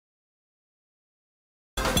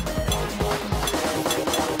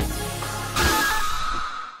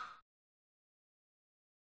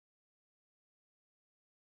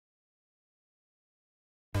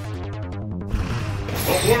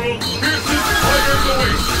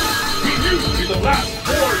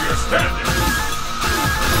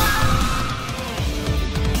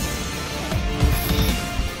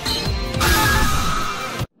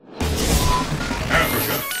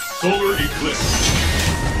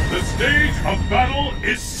stage of battle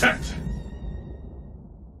is set!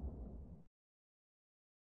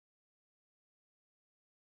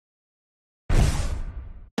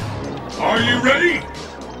 Are you ready?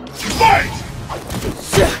 Fight!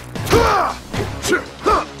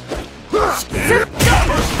 First kick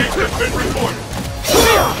has been recorded!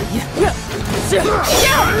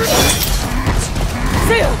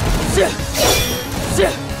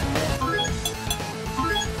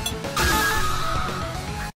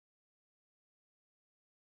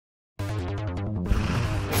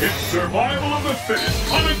 It's survival of the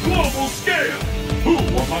fittest on a global scale! Who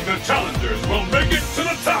among the challengers will make it to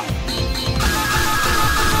the top?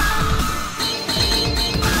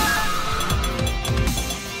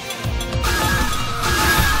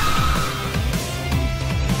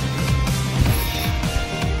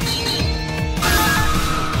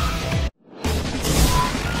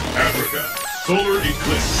 Africa, solar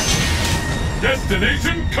eclipse.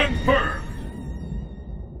 Destination confirmed.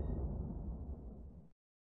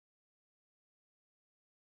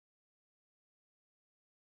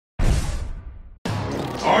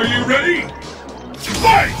 Are you ready?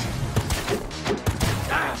 Fight!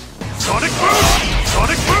 Sonic Boom!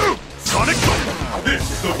 Sonic Boom! Sonic Boom! This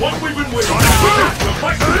is the one we've been waiting for. Sonic Boom! The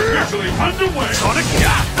fight is officially underway! Sonic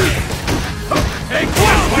Boom! Hey,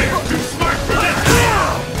 one player too smart for this!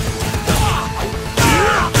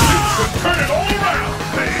 You should turn it all around!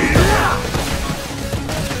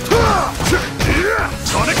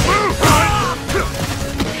 Sonic Boom!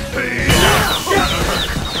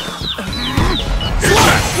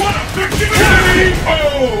 What a victory! KO!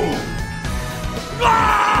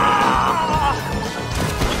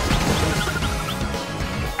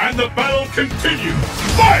 And the battle continues!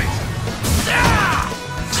 Fight!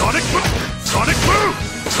 Sonic Boom! Sonic Boom!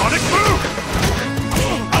 Sonic Boom!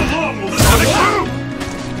 Along with Sonic Boom!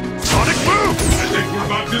 Sonic Boom! I think we're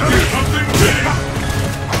about to do something big!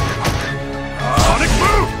 Sonic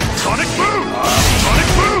Boom! Sonic Boom! Sonic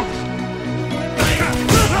Boom!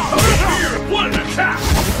 Here, what an attack!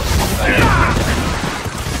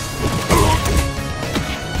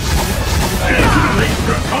 Late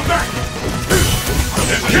for a comeback!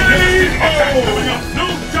 KO! Coming up, no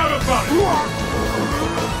doubt about it!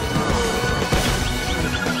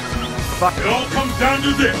 It all comes down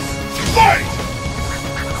to this! Fight!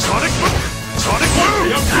 Sonic Boom! Sonic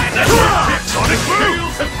Boom! Sonic Boom!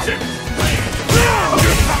 Tails have tipped!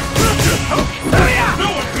 No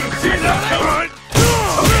one could have seen that coming!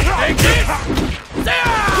 Take it!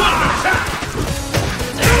 What an attack!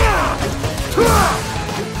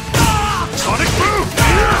 Sonic Boom!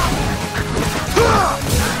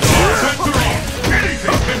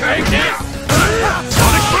 Anything can happen!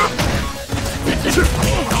 Sonic Boom!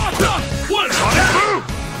 What an Sonic Boom!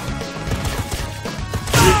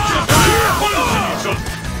 It's just punching each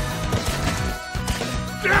other!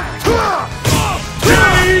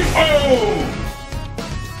 KO!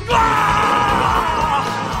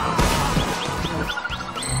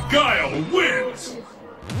 Guile wins!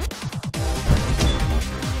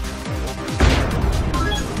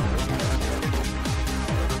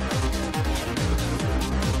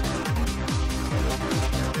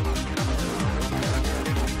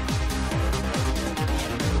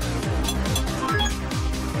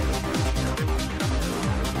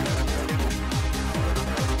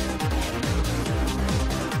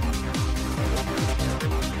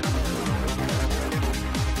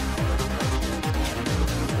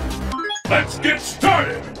 Let's get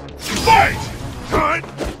started! Fight!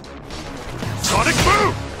 Sonic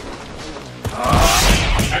Boom!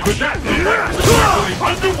 And with that, the fight is officially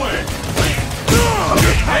underway!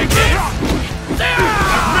 Take it!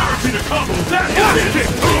 I've never seen a combo that hit!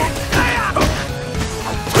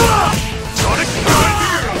 Sonic Boom! The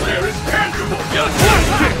fear out there is tangible!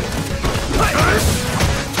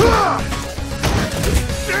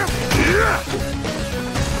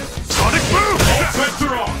 Sonic Boom! All bets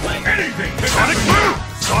are on! Anything can Sonic Boom!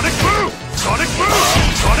 Sonic Boom! Sonic Boom!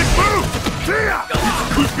 Sonic Boom!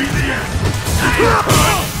 This could be the end!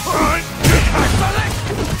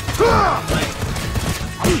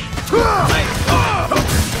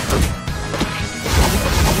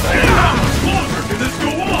 How much longer can this go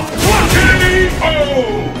on? KO!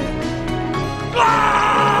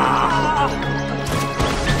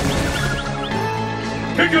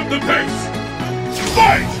 Pick up the pace!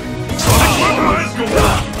 Fight! Sonic Boom! Let's go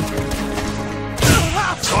on!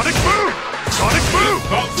 Sonic Boom! Sonic Boom!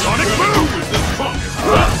 Sonic Boom! Who is the strongest?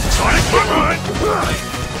 Sonic Boom! Sonic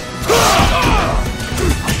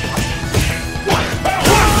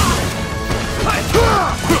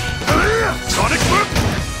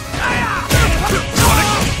Boom!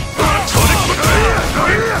 Sonic Boom!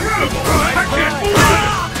 Incredible!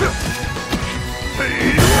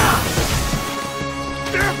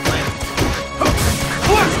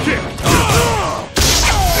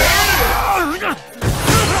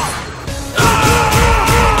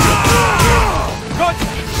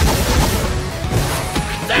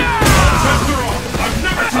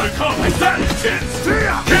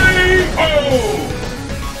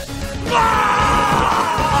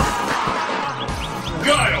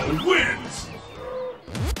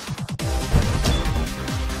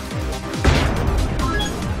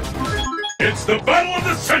 It's the battle of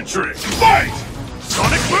the century! Fight!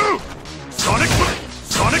 Sonic move! Sonic move!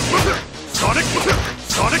 Sonic move! Sonic move!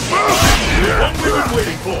 Sonic move! The one we've been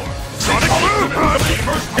waiting for! Sonic move! The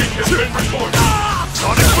first kick has been recorded!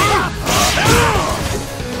 Sonic move!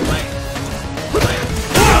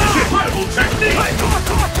 Incredible technique!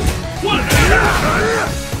 What an attack!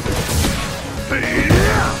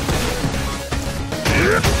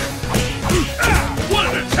 What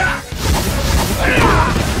an attack!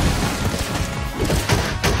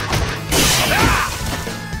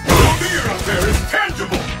 The fear up there is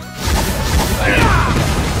tangible!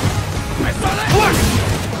 I saw that! What?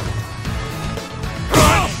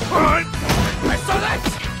 I saw that!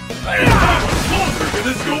 How much longer can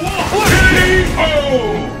this go on? K.O.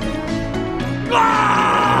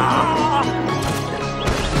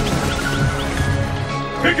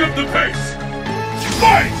 Pick up the pace!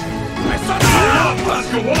 Fight! I saw that! Let's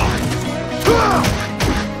go on!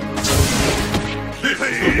 This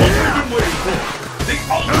is the one we've been waiting for! The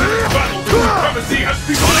ultimate battle for supremacy has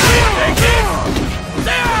begun!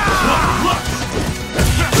 Look!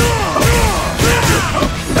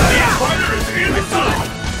 The fighter is in the zone!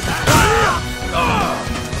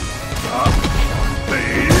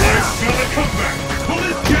 I saw the comeback! Will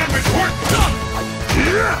this damage work?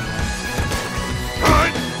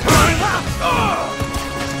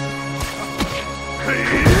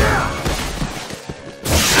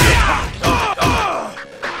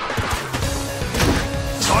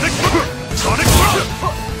 Sonic move! Sonic move!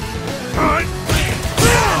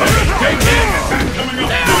 There's a big attack coming up!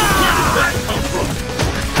 Where did that come from?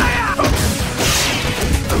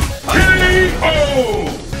 K.O.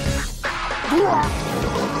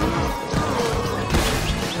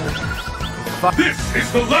 This is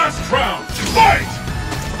the last round! Fight!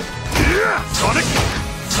 Sonic!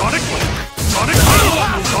 Sonic! Sonic move!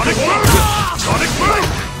 Sonic move! Sonic move!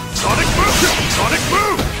 Sonic move! Sonic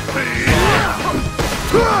move!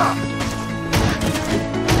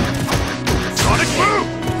 Sonic move!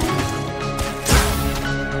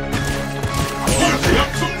 What's he up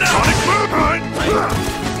to now? Sonic move!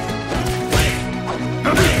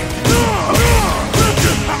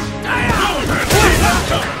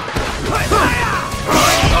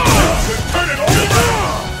 Turn it all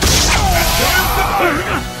around!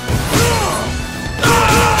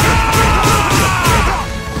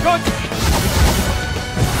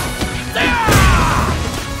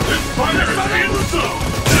 This fighter is in the zone!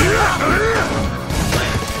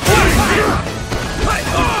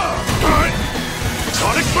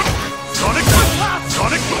 Sonic move! Sonic move!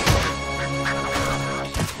 Sonic move!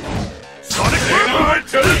 Sonic move!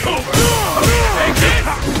 Till it's over!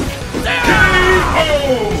 K.O.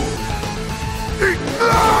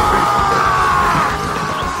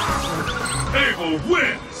 Abel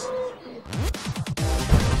wins!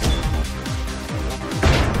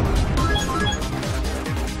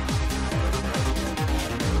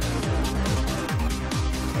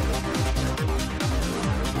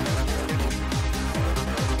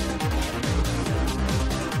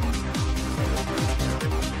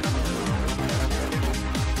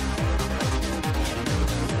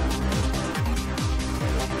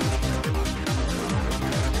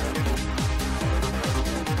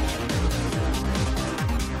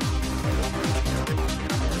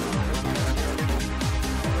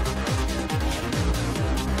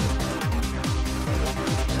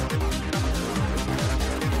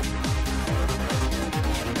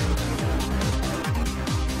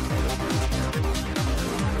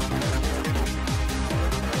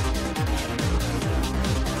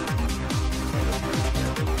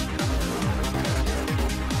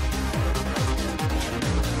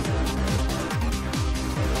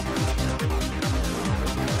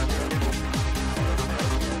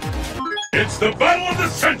 It's the battle of the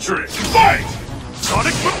century! Fight!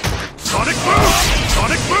 Sonic move! Sonic move!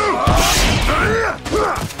 Sonic move!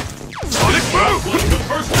 Sonic move! The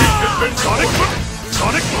first kick has been Sonic move!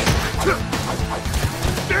 Sonic move! Sonic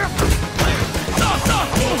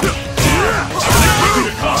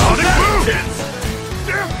move! Sonic move!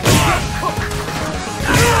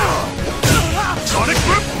 Sonic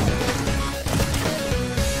move!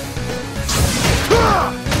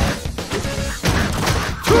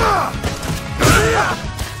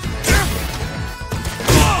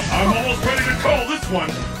 I'm almost ready to call this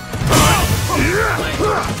one!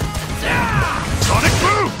 Sonic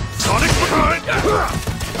move! Sonic move!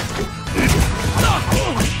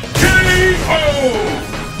 K.O.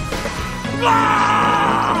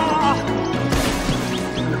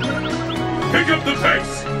 Pick up the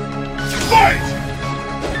pace! Fight!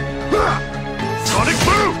 Sonic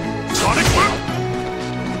move! Sonic move!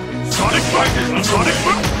 Sonic move!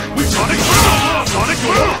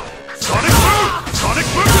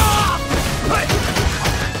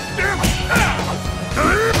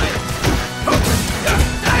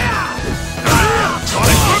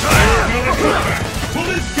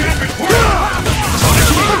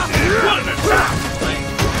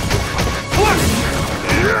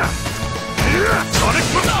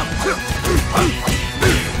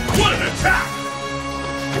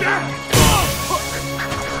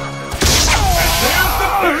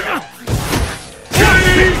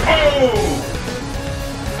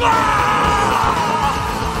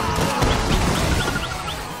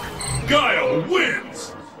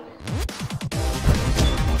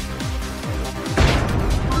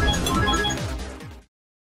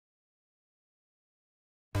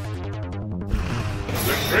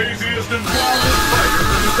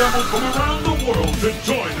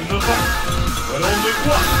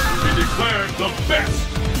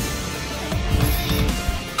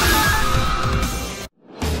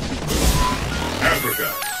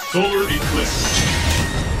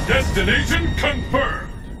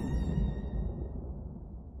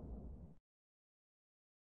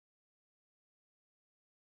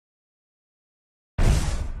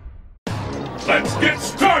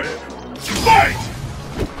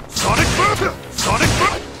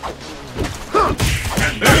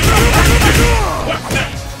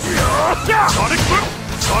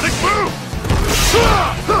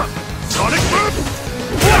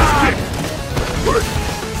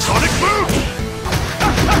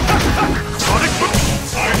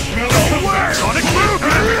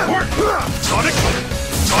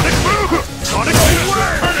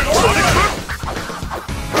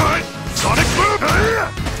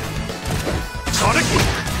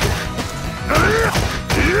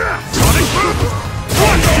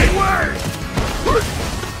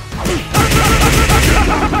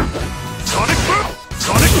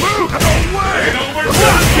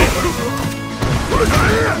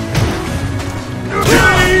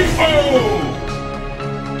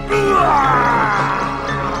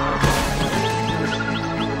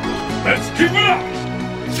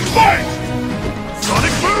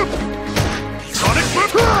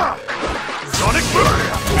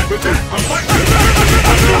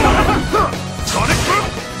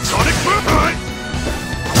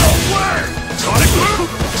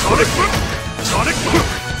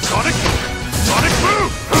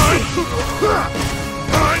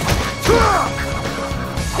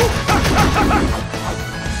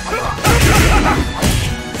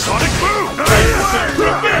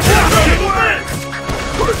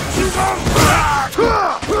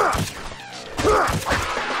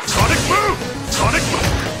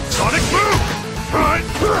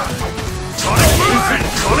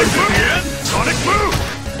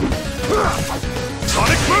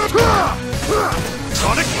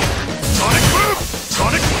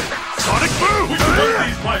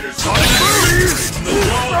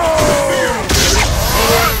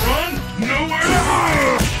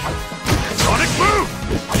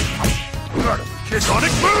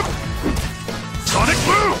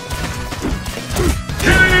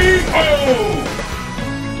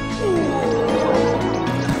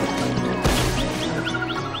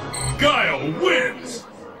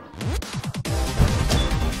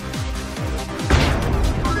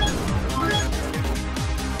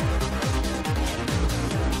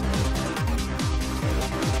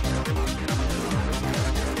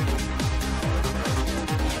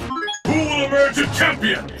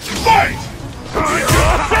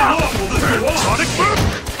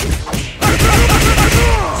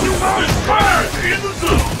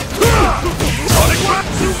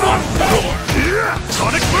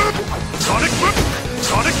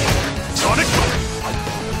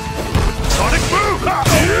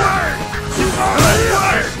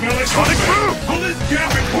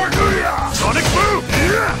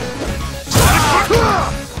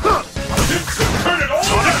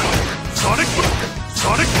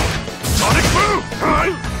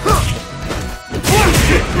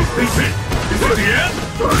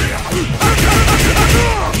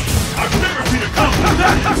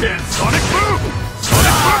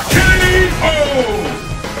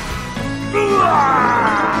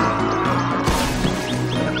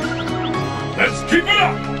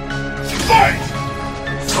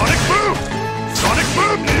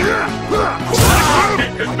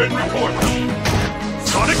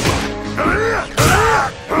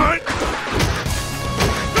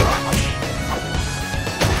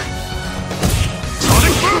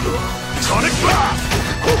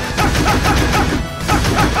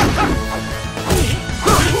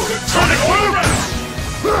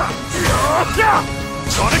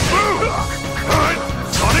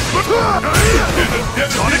 There's a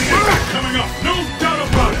devastating attack coming up, no doubt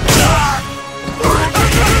about it!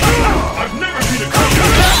 I've never seen a counter!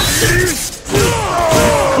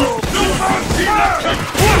 No one can see that coming!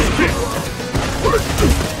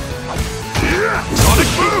 Sonic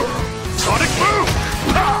Boom! Sonic Boom!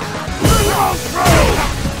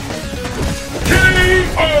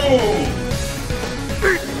 KO!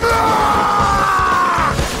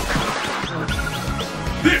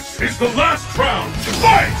 This is the last round!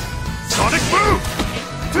 Fight! Sonic Boom!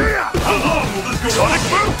 How long will this go on? Sonic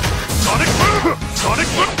Boom! Sonic Boom! Sonic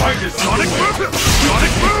Boom! Fight is Sonic Boom!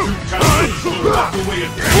 Sonic Boom! Will walk away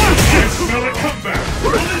again. I smell a comeback!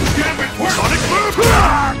 Will this gambit work? Sonic Boom!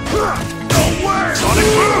 No way! Sonic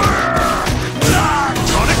Boom!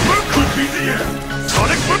 Sonic Boom could be the end!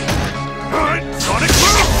 Sonic Boom! Sonic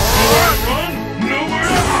Boom! Nowhere to run! Nowhere to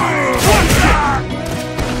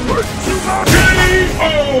hide! KO!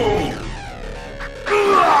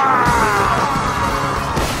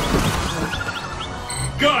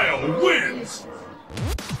 Guile wins!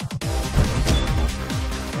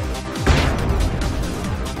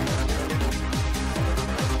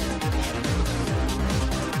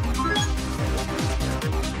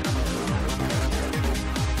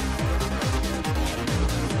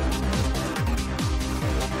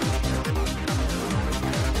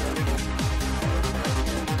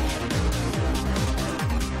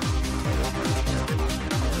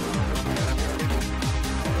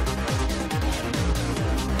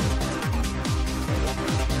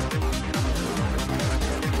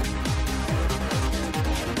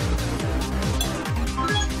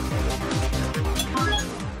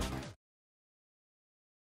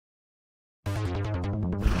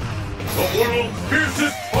 The world's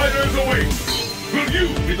fiercest fighters await! Will you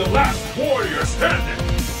be the last warrior standing?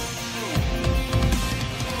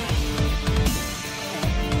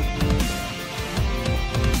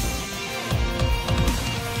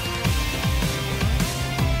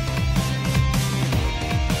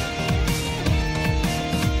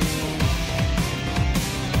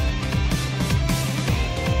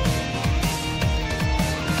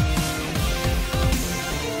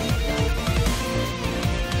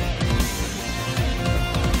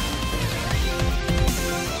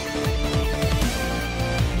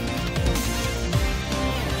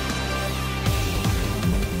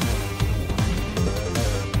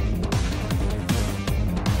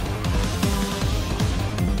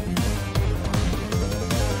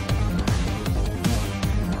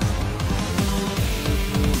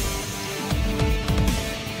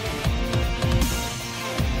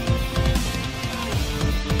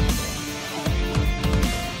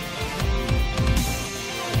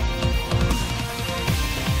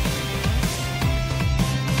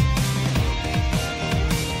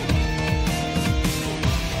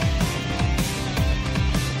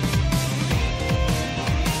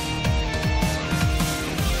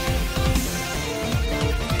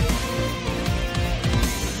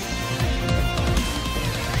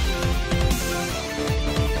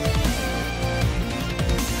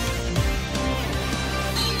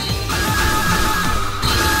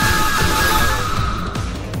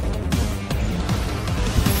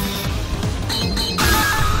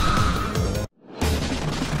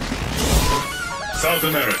 South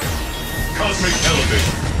America. Cosmic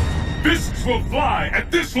Television. Fists will fly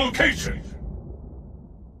at this location!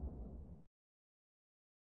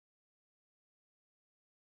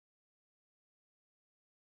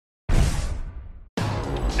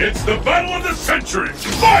 It's the battle of the century!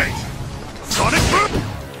 Fight! Sonic Boom!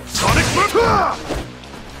 Sonic Boom!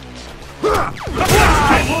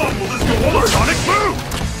 How long will this go on? Sonic Boom!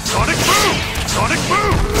 Sonic Boom! Sonic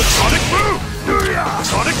Boom! Sonic Boom!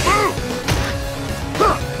 Sonic Boom!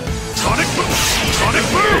 Sonic Boom! Sonic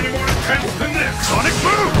Boom! Any more intense than this? Sonic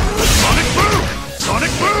Boom! Sonic Boom!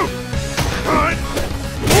 Sonic Boom!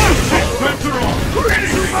 Six are on!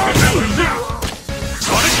 Anything can happen now!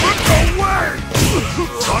 Sonic Boom! Go away!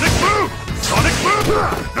 Sonic Boom! Sonic Boom!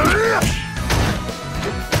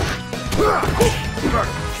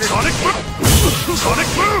 Sonic Boom! Sonic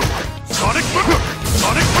Boom! Sonic Boom!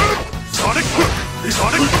 Sonic Boom! Sonic Boom!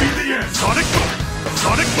 Sonic Boom! Be the end! Sonic Boom!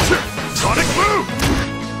 Sonic Boom! Sonic Boom!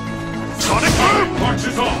 Sonic Boom!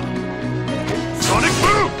 Marches on! Sonic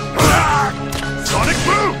Boom! Sonic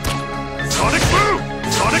Boom! Sonic Boom!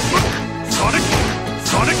 Sonic Boom! Sonic Boom!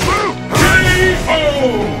 Sonic Boom! KO!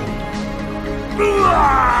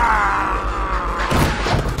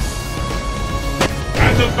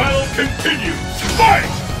 And the battle continues! Fight!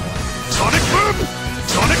 Sonic Boom!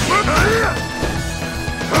 Sonic Boom!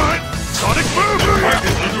 Sonic Boom! The fight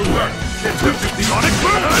is underway! Sonic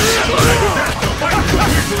Boom! The fight is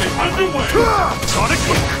officially underway! Sonic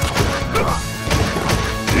Boom!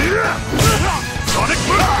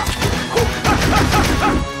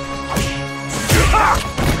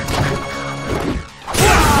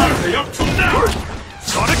 up till now!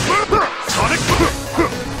 Sonic boom! Sonic boom!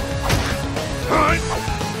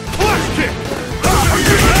 Flash kick!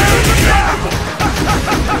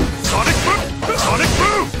 Sonic boom! Sonic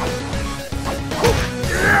boom!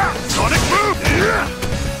 Sonic boom!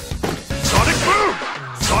 Sonic boom!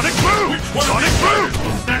 Sonic boom! Which one Sonic of these boom! fighters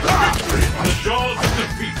will snatch victory from the jaws of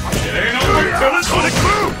defeat? It ain't over till it's Sonic over!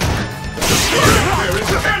 boom! There is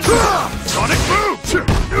cancer! Sonic boom!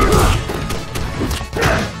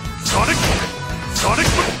 Sonic! Sonic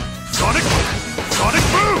boom! Sonic! Sonic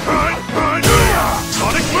boom!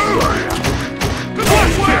 Sonic boom!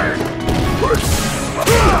 Flash kick!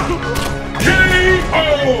 K.O.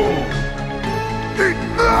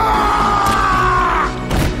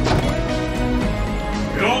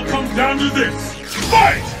 It all comes down to this.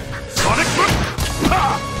 Fight! Sonic boom!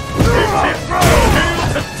 Tail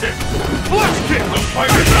to tip. Flash kick! The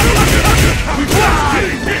fighter's out. We flash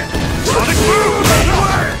kick hit. Sonic boom!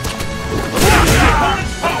 The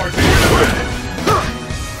opponent's power to your advantage.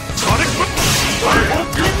 Sonic boom! I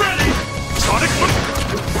hope you're ready. Sonic boom!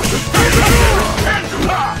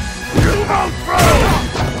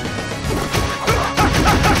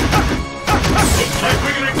 Looks like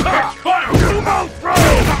we can expect fire.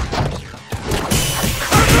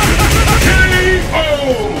 K.O.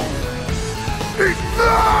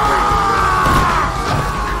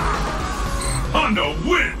 Honda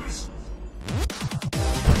wins.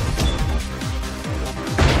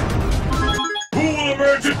 Who will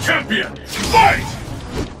emerge a champion? Fight!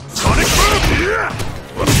 Sonic boom!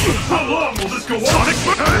 How long will this go on? Sonic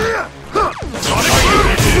boom! Sonic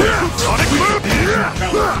boom! Sonic boom!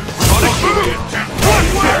 Sonic boom!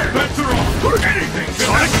 Bets are on. Anything can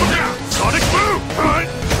Sonic happen boom! now. Sonic boom!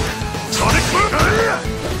 Sonic boom!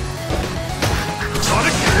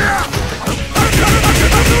 Sonic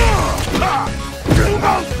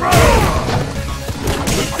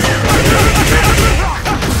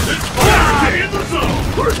This fire in the zone.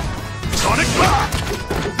 Sonic boom!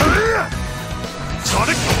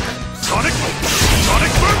 Sonic! Sonic!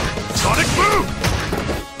 Sonic boom! Sonic boom!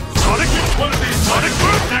 Sonic! One of these Sonic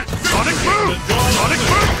boom! Sonic boom! Sonic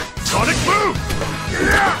boom! Sonic boom!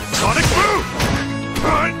 Sonic boom!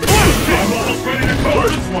 I'm almost ready to call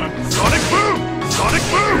this one. Sonic boom! Sonic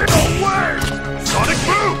boom! No way! Sonic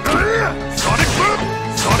boom! Sonic boom!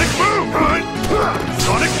 Sonic boom!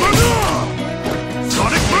 Sonic boom!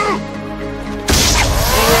 Sonic boom!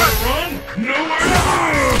 Alright, run. Nowhere to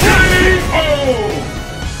hide. K.O.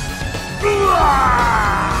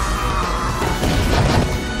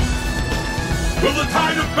 Will the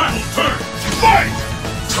tide of battle turn? Fight!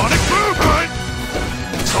 Sonic boom!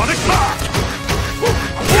 Sonic boom!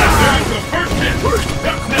 There's the first hit.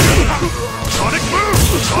 That's next. Sonic boom!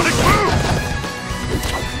 Sonic boom!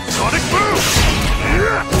 Sonic boom!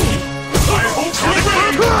 I hope Sonic you're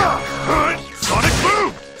ready. boom! Sonic boom!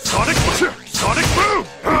 Sonic boom! Sonic boom!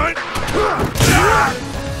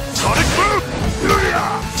 Sonic boom!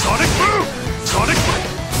 Sonic boom! Sonic boom!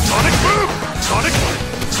 Sonic boom! Sonic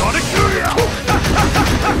Sonic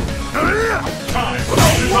Time.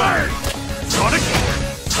 Sonic Sonic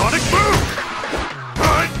boom!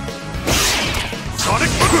 Sonic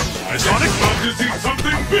boom! I think we're about to see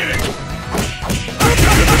something big.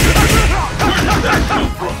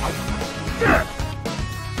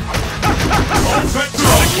 All set to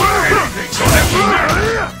anything can happen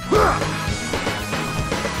now.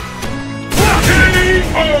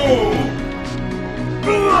 K.O.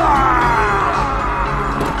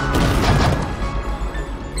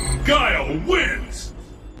 Guile wins.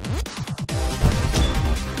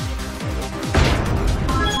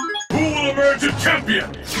 Who will emerge a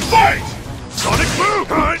champion? Fight! Sonic boom!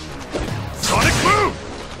 Sonic boom!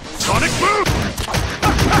 Sonic boom!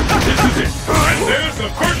 This is it. And there's the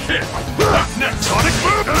first hit. What's next? Sonic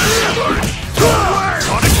boom!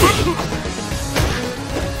 Sonic boom!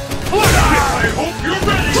 I hope you're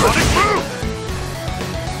ready. Sonic boom!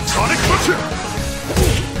 Sonic boom!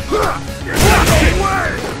 Could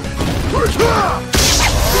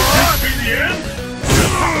this be the end?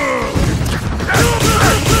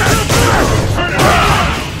 Turn it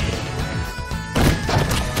around.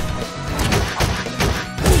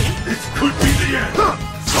 This could be the end.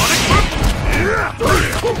 Sonic boom!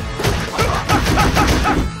 Sonic boom!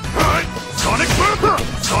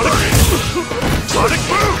 Sonic Sonic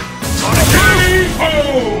boom! Sonic boom! K.O.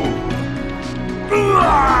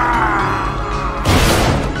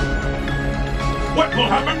 What will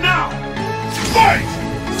happen now? Fight!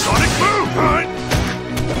 Sonic boom!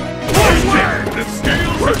 One kick! The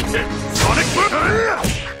scales are tipped! Sonic boom!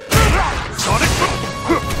 Sonic boom!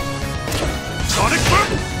 Sonic boom!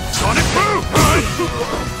 Sonic boom!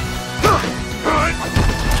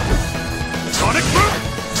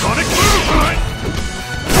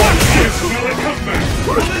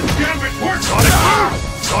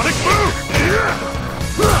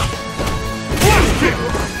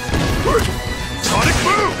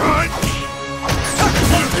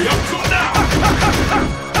 Hurry up to it now!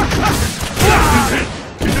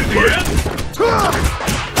 Is it the end?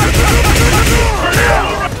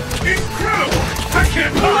 Incredible! I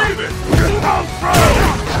can't believe it!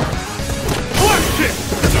 Watch it!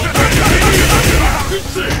 Good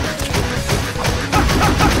save!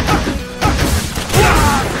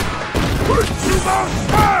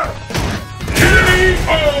 K.O.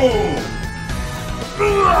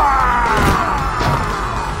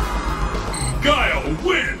 Guile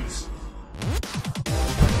wins!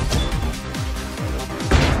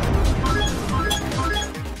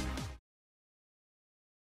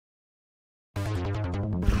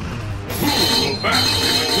 Who will bask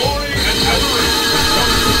in the glory and adoration that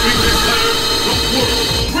comes from being declared the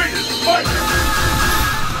world's greatest fighter?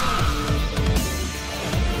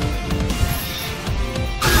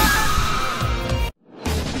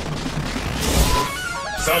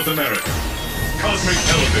 South America, Cosmic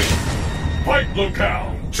Elevation, Fight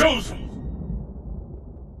Locale, chosen!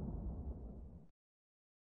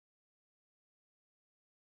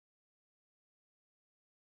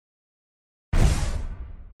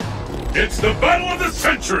 It's the battle of the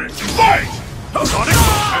century! Fight! Sonic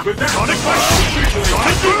Boom! And with that, Sonic the fight is officially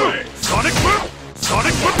underway! Sonic Boom!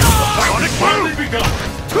 Sonic Boom! Sonic Sonic finally Boom! begun!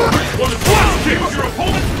 Which one is left? Use your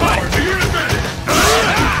opponent's power to your advantage!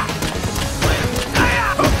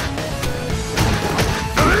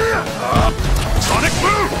 Sonic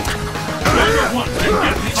Boom! Number one, and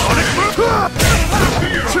get the Sonic Boom! The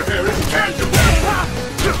fear up there is tangible!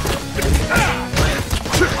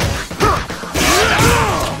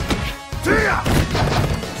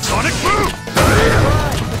 Sonic Boom!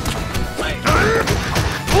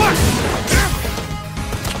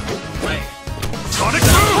 Sonic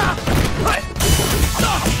Boom!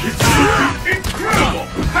 It's incredible!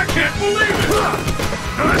 I can't believe it!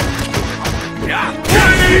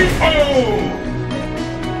 K.O.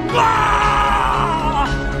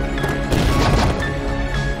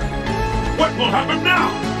 What will happen now?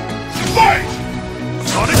 Fight!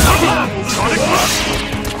 Sonic Boom! Sonic Boom!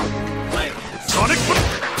 Sonic Boom!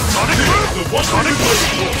 Sonic Boom! The one Sonic Boom!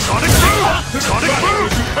 Sonic Boom! Sonic Boom!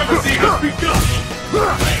 The supremacy has begun!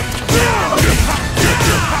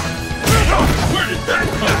 Where did that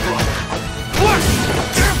come from?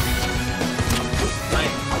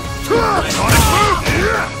 Sonic Boom!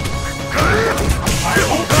 I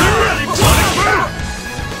hope you're ready! Sonic Boom!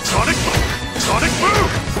 Sonic Boom! Sonic Boom!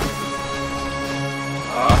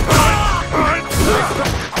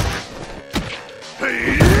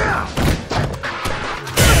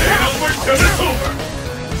 And onward till it's over!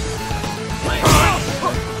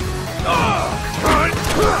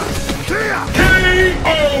 K.O.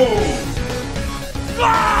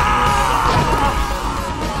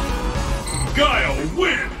 Guile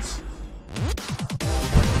wins!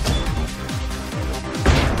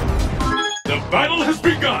 The battle has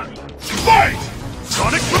begun! Fight!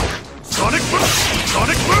 Sonic Boom! Sonic Boom!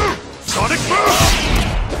 Sonic Boom! Sonic Boom!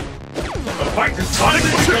 The fight has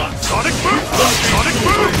finally begun! Sonic Boom! Sonic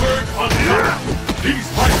Boom! On top. These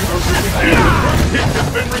fighters are really good. The first hit has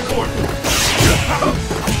been recorded.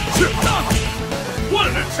 What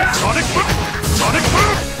an attack! Sonic Boom! Sonic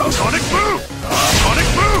Boom! Sonic Boom! Sonic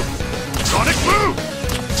Boom! Sonic Boom!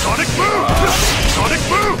 Sonic Boom! Sonic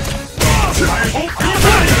Boom! I hope you're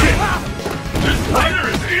ready! This fighter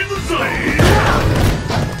is in the zone!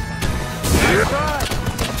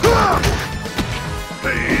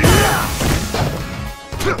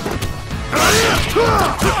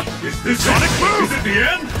 Is this Sonic Boom! Is it the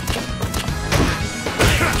end?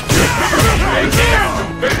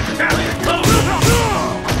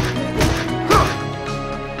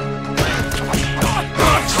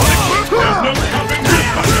 There's no stopping this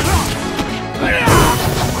fighter!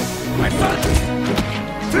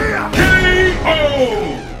 K.O.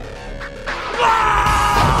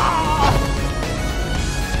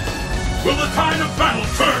 Will the tide of battle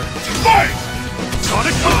turn? Fight!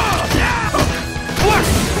 Sonic Boom!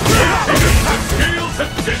 The scales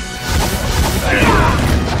have tipped!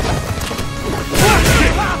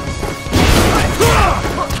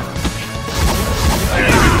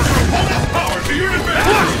 Use your opponent's power to your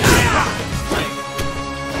advantage!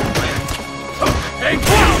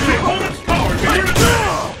 Use your opponent's power to your advantage!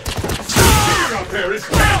 The fear out there is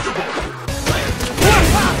tangible!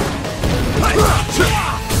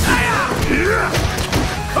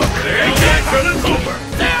 The action is over!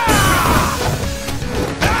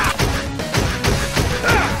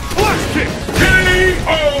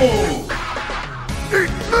 K.O.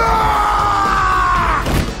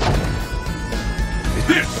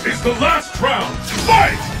 This is the last round!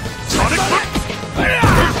 Fight! Sonic Boom!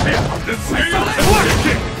 First hit, the scales have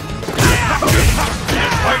tipped!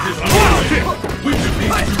 This fight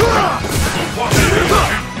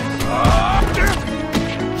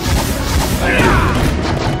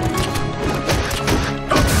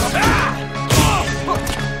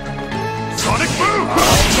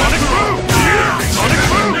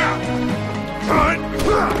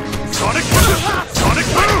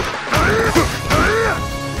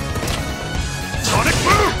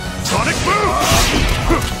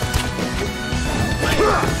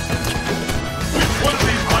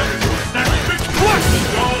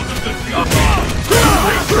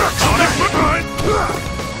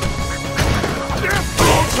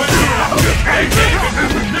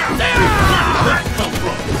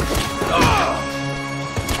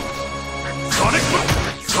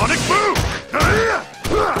Sonic Boom!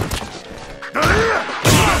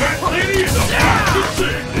 That lady is about to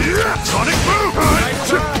sing! Sonic Boom!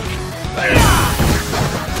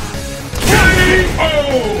 K.O.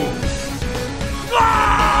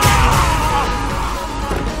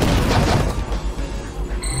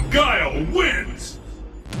 Guile wins!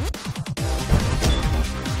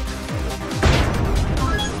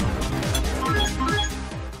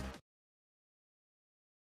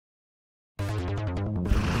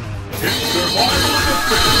 It's survival of the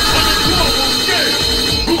fittest on a global scale!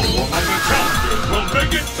 Who among the challengers will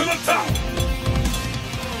make it to the top?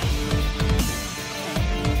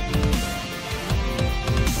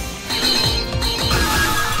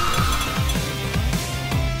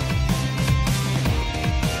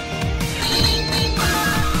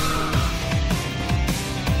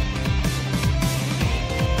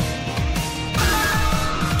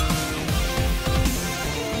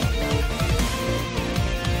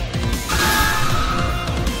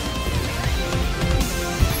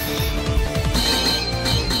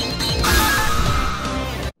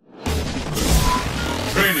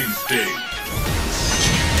 Training stage.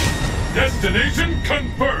 Destination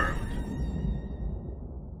confirmed.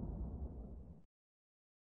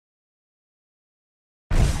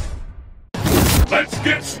 Let's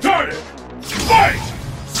get started. Fight!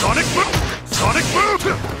 Sonic Boom! Sonic Boom!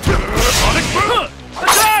 Sonic Boom!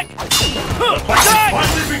 Attack! Attack!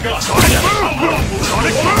 Finally begun. Sonic Boom!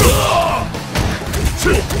 Sonic Boom!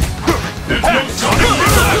 There's no Sonic Boom.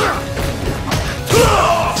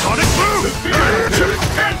 Sonic Boom! The fear is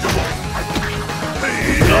tangible.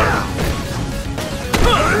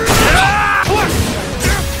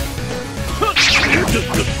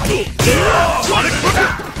 Sonic Boom!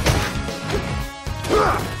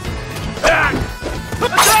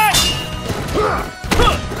 Attack!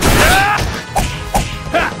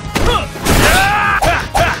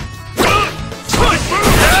 Sonic Boom!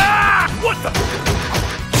 What the?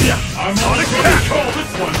 I'm on to control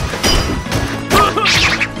this one.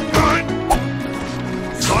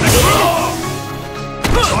 Sonic Boom!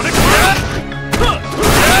 Sonic Boom!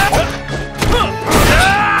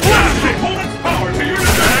 Use the opponent's power to your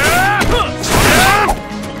advantage.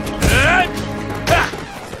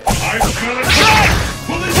 I'm gonna try.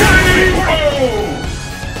 Will it K.O.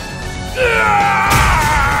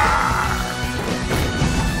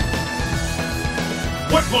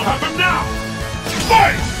 What will happen now?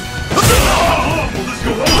 Fight! How long will this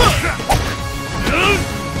go on?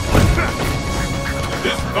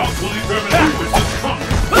 This bout will determine who is the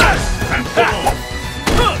strongest. And for all.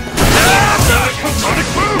 Sonic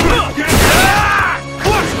Boom!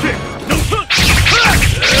 Clutch kick!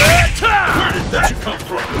 Where did that come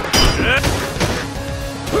from?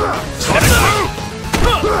 Sonic Boom!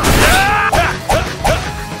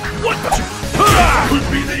 What the? Could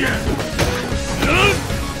be the end.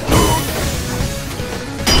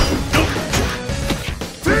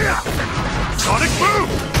 Sonic Boom!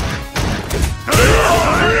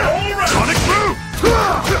 Alright. Sonic Boom!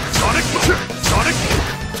 Sonic Boom! Sonic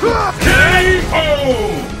K.O.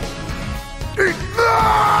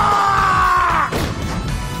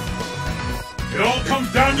 It all comes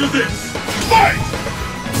down to this. Fight!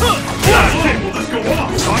 How long will this go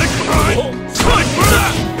on? Sonic Boom! Sonic Boom!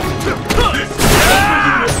 This is unbelievable.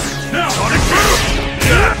 Now, Sonic Boom!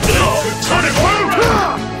 Sonic Boom!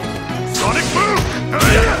 Sonic Boom!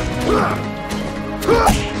 Sonic Boom!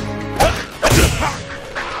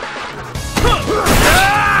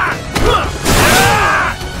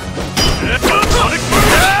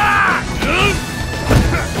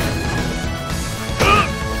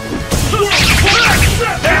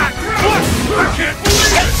 I can't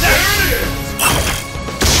believe it! There it is!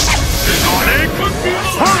 Sonic could be the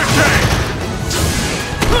Hurricane!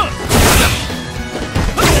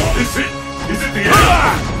 Is it the end?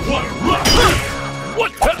 What a rush!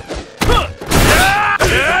 What the?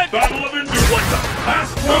 Battle of endurance! What the?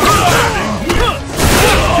 Last one standing wins!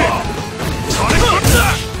 Sonic Boom!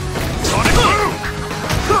 Sonic Boom!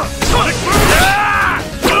 Sonic Boom!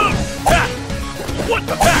 What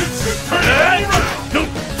the? Turn it around!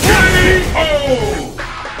 K.O.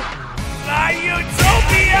 My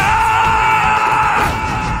Utopia!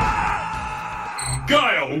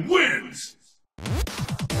 Guile wins!